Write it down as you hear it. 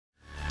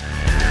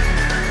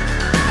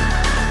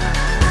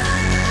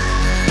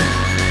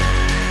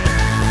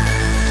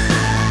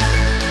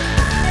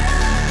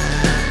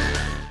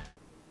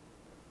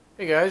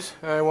guys,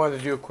 I wanted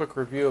to do a quick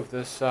review of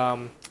this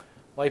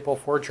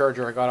LiFePO4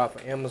 charger I got off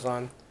of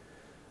Amazon.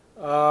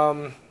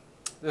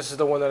 This is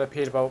the one that I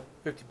paid about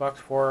 50 bucks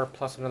for,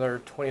 plus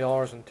another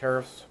 $20 in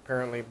tariffs.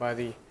 Apparently by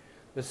the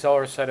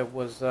seller said it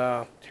was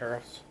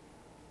tariffs.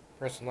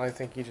 Personally, I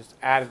think he just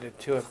added it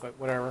to it, but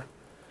whatever.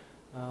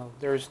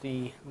 There's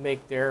the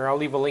make there. I'll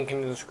leave a link in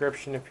the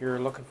description if you're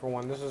looking for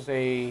one. This is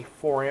a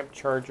 4 amp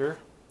charger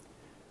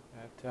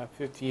at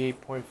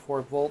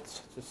 58.4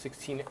 volts. It's a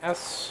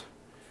 16S.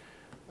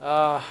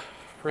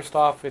 First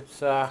off,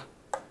 it's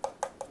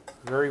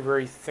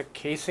very thick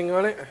casing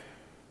on it.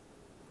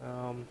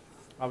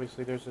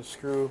 Obviously there's a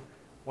screw,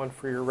 one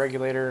for your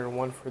regulator and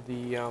one for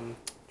the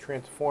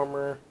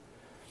transformer.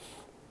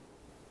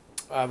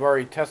 I've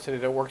already tested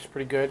it. It works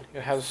pretty good.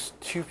 It has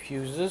 2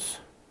 fuses.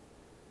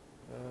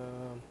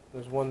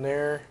 There's one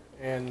there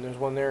and there's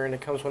one there, and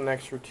it comes with an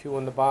extra 2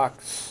 in the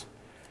box.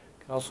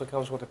 It also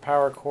comes with a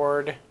power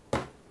cord.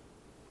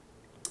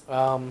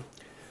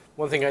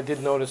 One thing I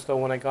did notice though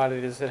when I got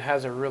it is it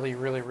has a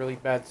really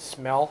bad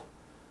smell.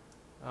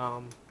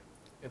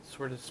 It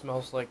sort of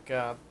smells like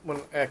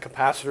when a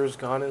capacitor is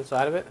gone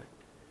inside of it.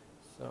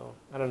 So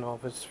I don't know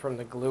if it's from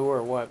the glue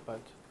or what, but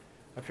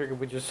I figured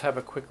we'd just have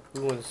a quick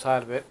glue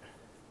inside of it.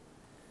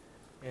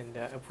 And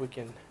if we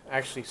can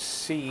actually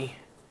see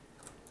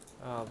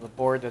the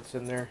board that's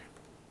in there,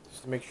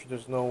 just to make sure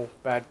there's no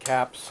bad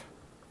caps.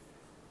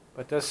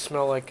 But it does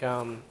smell like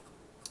a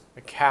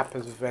cap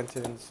is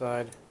vented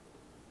inside.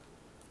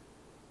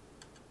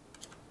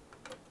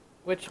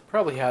 Which it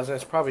probably hasn't.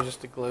 It's probably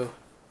just the glue.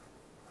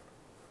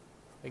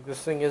 Like,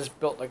 this thing is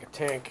built like a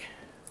tank.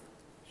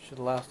 Should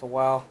last a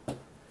while. So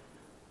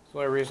the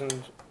only reason,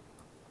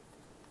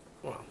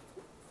 well,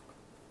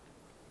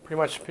 pretty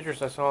much the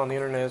pictures I saw on the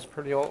internet is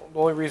pretty old. The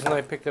only reason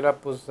I picked it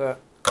up was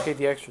paid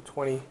the extra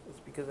 20.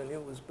 It's because I knew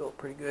it was built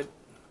pretty good.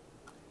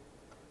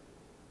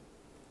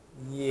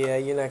 Yeah,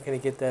 you're not going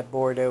to get that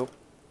board out.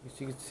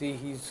 As you can see,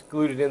 he's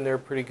glued it in there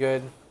pretty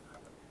good.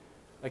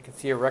 I can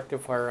see a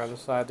rectifier on the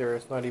side there.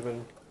 It's not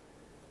even,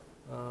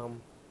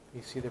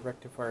 you see the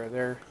rectifier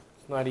there.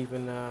 It's not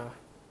even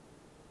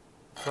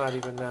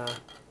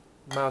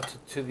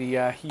mounted to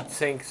the heat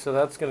sink, so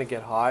that's going to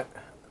get hot.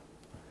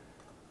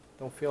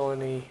 Don't feel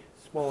any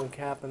swollen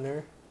cap in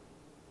there.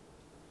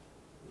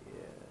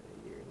 Yeah,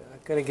 you're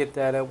not going to get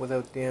that out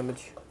without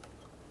damage.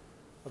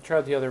 I'll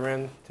try the other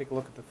end, take a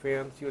look at the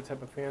fan, see what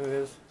type of fan it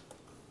is.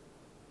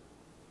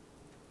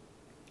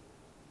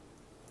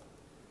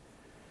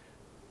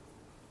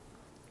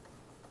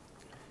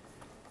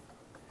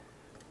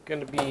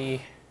 Going to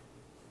be,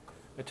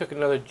 I took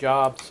another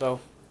job, so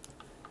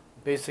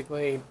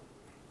basically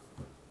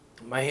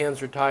my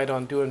hands are tied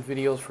on doing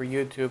videos for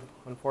YouTube,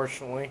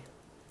 unfortunately.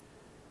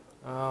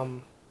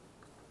 I've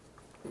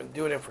been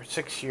doing it for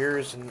 6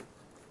 years, and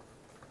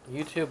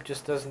YouTube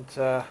just doesn't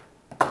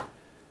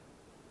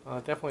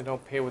definitely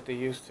don't pay what they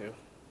used to.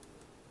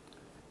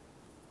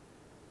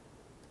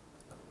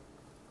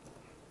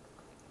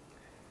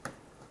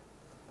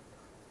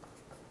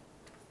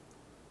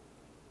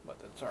 But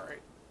that's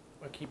alright.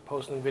 I keep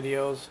posting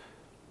videos.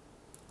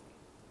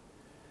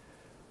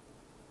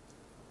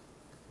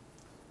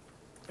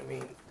 I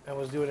mean, I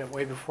was doing it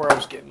way before I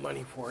was getting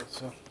money for it,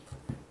 so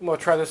I'm going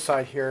to try this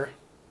side here.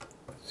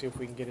 See if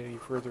we can get any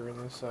further in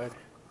this side.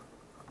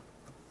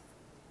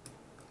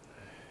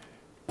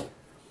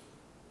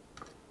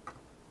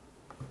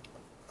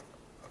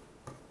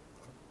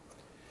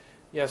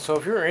 Yeah, so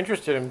if you're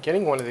interested in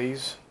getting one of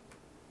these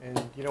and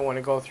you don't want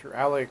to go through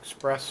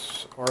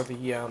AliExpress or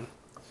the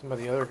some of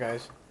the other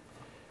guys,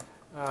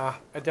 I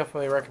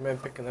definitely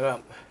recommend picking it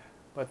up.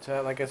 But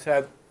like I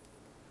said,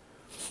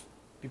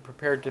 be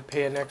prepared to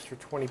pay an extra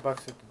 20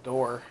 bucks at the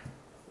door,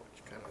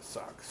 which kind of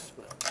sucks.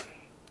 But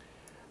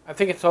I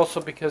think it's also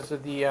because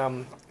of the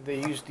they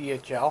use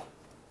DHL,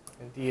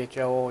 and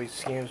DHL always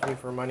scams me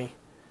for money.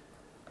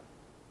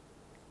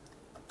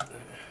 Okay,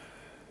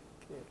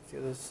 the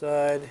other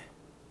side,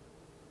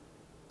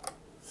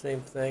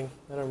 same thing.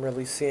 I don't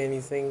really see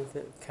anything.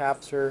 The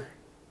caps are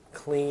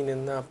clean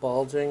and not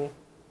bulging.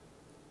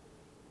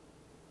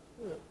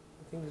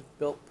 I think it's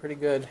built pretty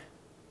good,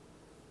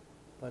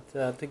 but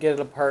to get it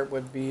apart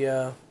would be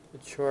a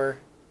chore.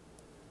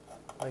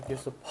 Like,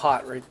 there's a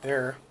pot right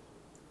there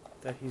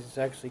that he's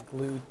actually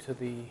glued to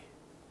the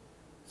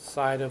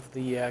side of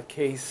the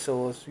case,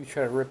 so if you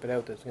try to rip it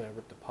out, that's going to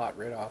rip the pot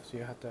right off, so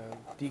you have to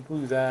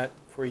deglue that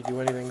before you do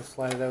anything,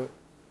 slide it out.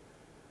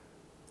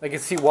 I can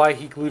see why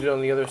he glued it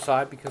on the other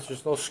side, because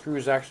there's no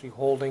screws actually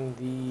holding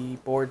the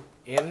board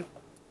in.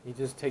 You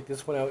just take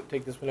this one out,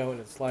 and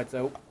it slides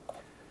out.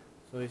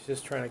 So he's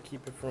just trying to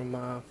keep it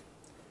from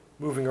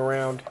moving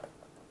around.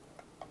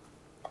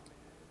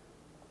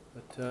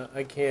 But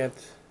I can't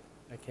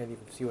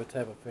even see what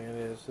type of fan it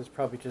is. It's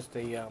probably just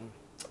a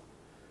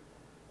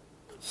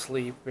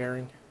sleeve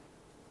bearing.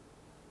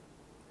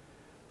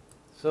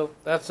 So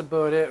that's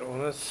about it on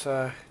this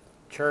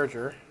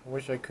charger. I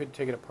wish I could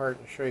take it apart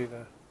and show you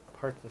the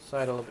parts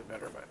inside a little bit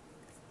better, but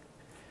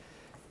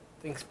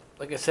things,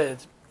 like I said,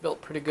 it's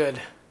built pretty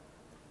good.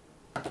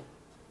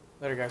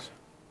 Later, guys.